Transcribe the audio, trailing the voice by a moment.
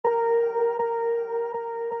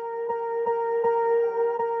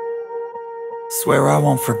Swear I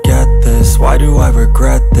won't forget this, why do I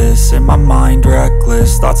regret this? In my mind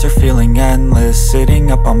reckless, thoughts are feeling endless. Sitting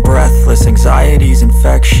up, I'm breathless, anxiety's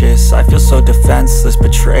infectious. I feel so defenseless,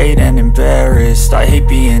 betrayed and embarrassed. I hate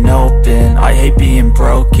being open, I hate being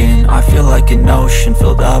broken. I feel like an ocean,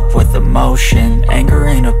 filled up with emotion. Anger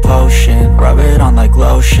ain't a potion, rub it on like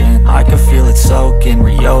lotion. I can feel it soaking,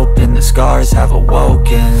 reopen, the scars have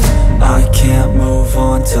awoken. I can't move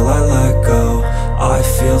on till I let go. I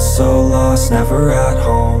feel so lost, never at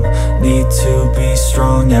home. Need to be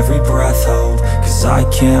strong, every breath hold. Cause I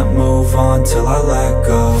can't move on till I let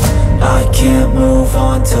go. I can't move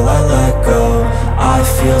on till I let go. I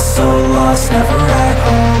feel so lost, never at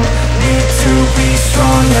home. Need to be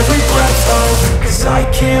strong, every breath hold. Cause I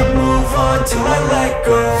can't move on till I let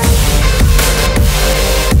go.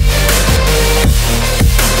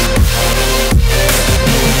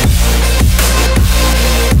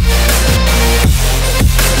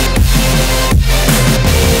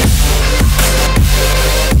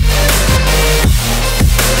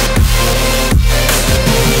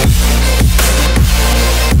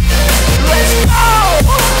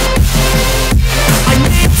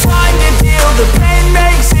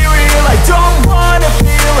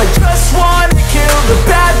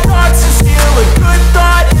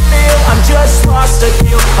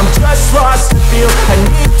 I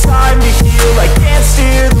need time to heal, I can't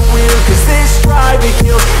steer the wheel. Cause this drive it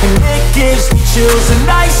kills, and it gives me chills. A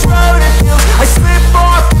nice road it feels, I slip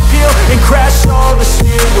off the peel and crash all the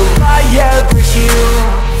steel. Will I ever heal?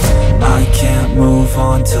 I can't move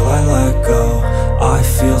on till I let go. I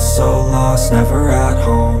feel so lost, never at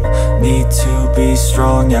home. Need to be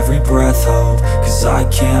strong, every breath hold. Cause I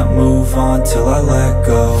can't move on till I let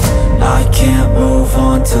go. I can't move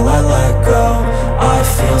on till I let go. I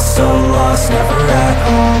feel so lost, never at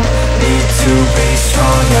home. Need to be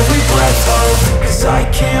strong, every breath hold. Cause I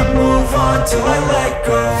can't move on till I let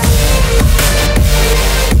go.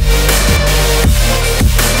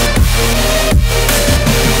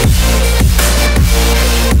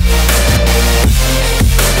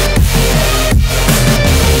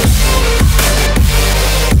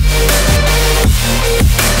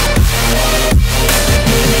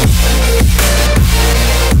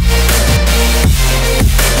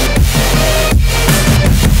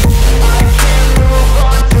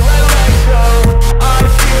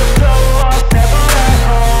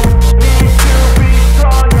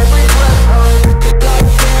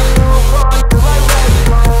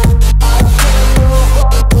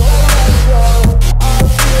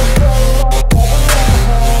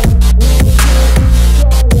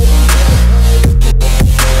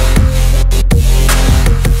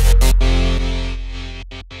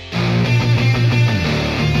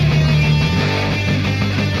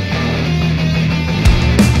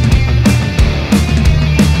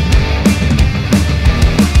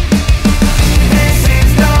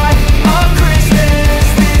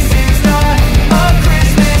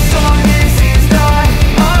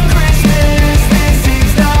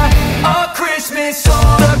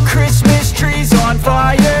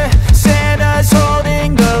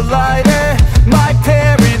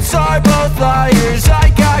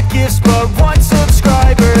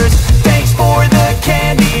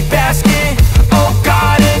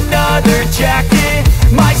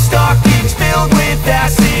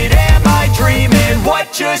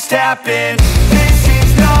 Just happened. This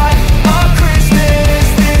is not a Christmas.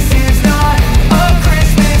 This is not a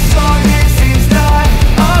Christmas song. This is not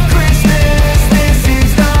a Christmas. This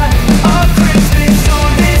is not a Christmas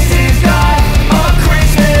song. This is not a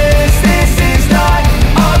Christmas. This is not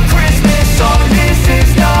a Christmas song. This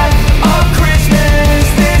is not a Christmas.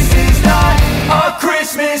 This is not a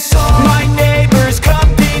Christmas song. My neighbors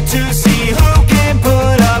compete to see who can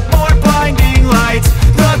put up more blinding lights.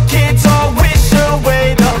 The kids all wish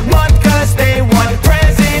away the month cause they want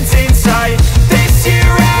presents in sight. This year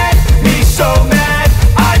had me so mad,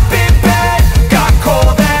 I've been bad, got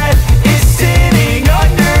coal that is sitting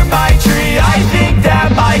under my tree. I think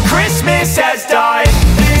that my Christmas has died.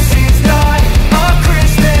 This is not a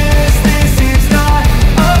Christmas. This is not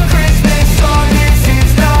a Christmas song. This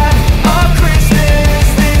is not a Christmas.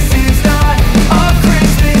 This is not a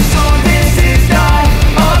Christmas song. This is not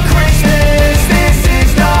a Christmas. This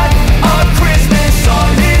is not a Christmas song.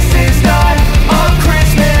 This is not a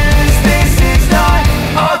Christmas. This is not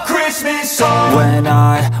a Christmas song. When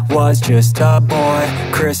I was just a boy,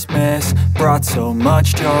 Christmas brought so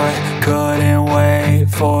much joy. Couldn't wait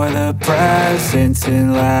for the presents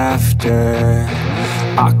and laughter.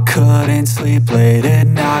 I couldn't sleep late at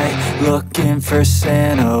night, looking for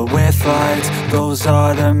Santa with lights. Those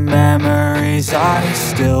are the memories I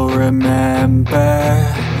still remember.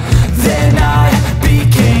 Then I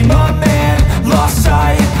became a man, lost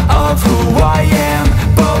sight of who I am.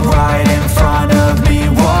 But right in front of me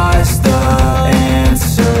was the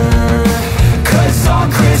answer. 'Cause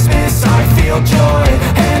on Christmas I feel joy,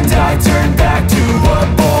 and I turn back to a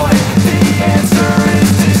boy. The answer is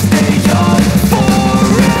to stay young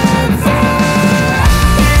forever.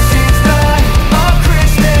 This is not a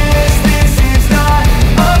Christmas, this is not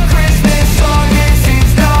a Christmas song. This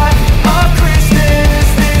is not a Christmas,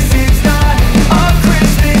 this is not a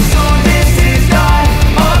Christmas song. This is not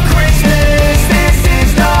a Christmas, this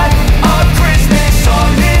is not a Christmas song.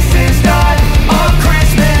 This is not a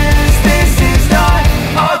Christmas, this is not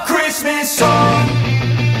a Christmas song.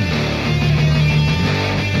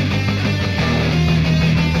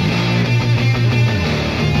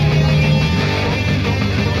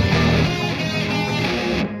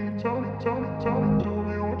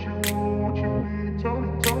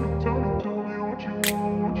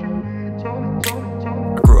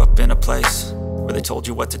 I grew up in a place where they told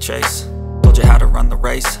you what to chase, told you how to run the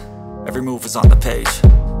race. Every move was on the page,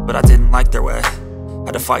 but I didn't like their way.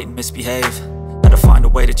 Had to fight and misbehave, had to find a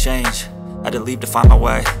way to change, had to leave to find my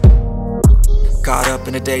way. Caught up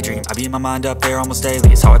in a daydream, I beat my mind up there almost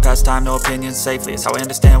daily. It's how I pass time, no opinions safely. It's how I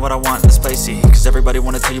understand what I want in this place, see. Cause everybody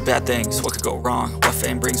wanna tell you bad things, what could go wrong, what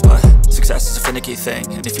fame brings. But success is a finicky thing,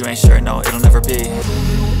 and if you ain't sure, no, it'll never be.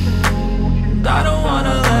 I don't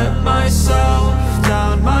wanna let myself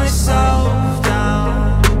down, myself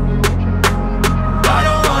down. I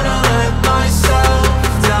don't wanna let myself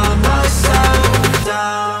down, myself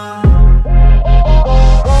down.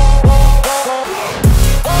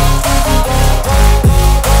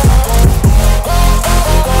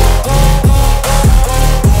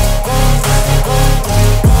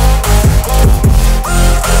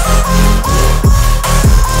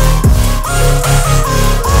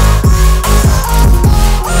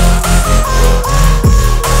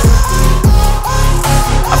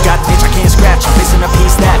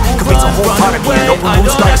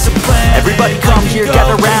 Everybody come here,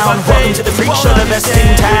 gather round. Welcome to the freak show, the best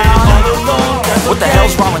in town. What the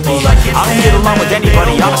hell's wrong with me? I don't get along with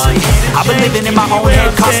anybody, honestly. I've been living in my own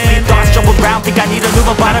head, constantly thoughts jumble around. Think I need a new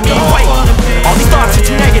lobotomy. Wait, all these thoughts are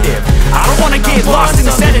too negative. I don't wanna get lost in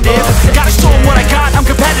the sedative. Gotta show them what I got, I'm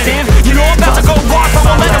competitive. You know I'm about to go off, I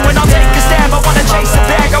won't let them win. I'll take a stab, I wanna chase the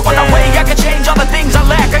bag. I want a way I can change all the things I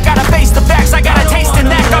lack. I gotta face the facts, I got a taste in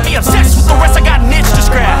that. Got me obsessed with the rest, I got an itch to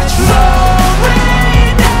scratch.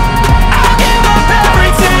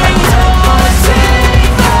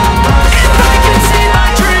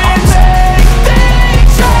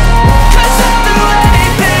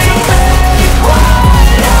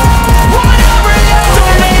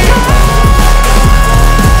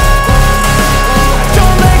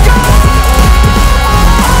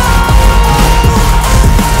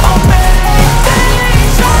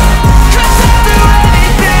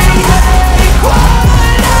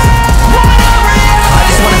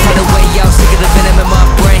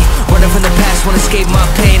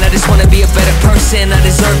 I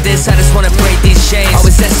deserve this, I just wanna break these chains.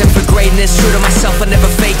 Always destined for greatness, true to myself, I never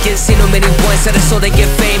fake it. Seen no many ones that are so they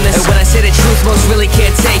get famous. And when I say the truth, most really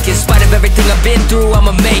can't take it. In spite of everything I've been through,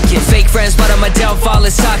 I'ma make it. Fake friends, but on my downfall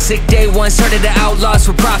is toxic. Day one, started the outlaws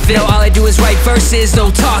for profit. Now all I do is write verses,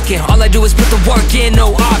 no talking. All I do is put the work in,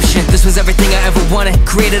 no option. This was everything I ever wanted.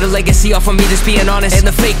 Created a legacy off of me, just being honest. And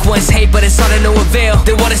the fake ones hate, but it's all to no avail.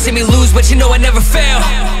 They wanna see me lose, but you know I never fail.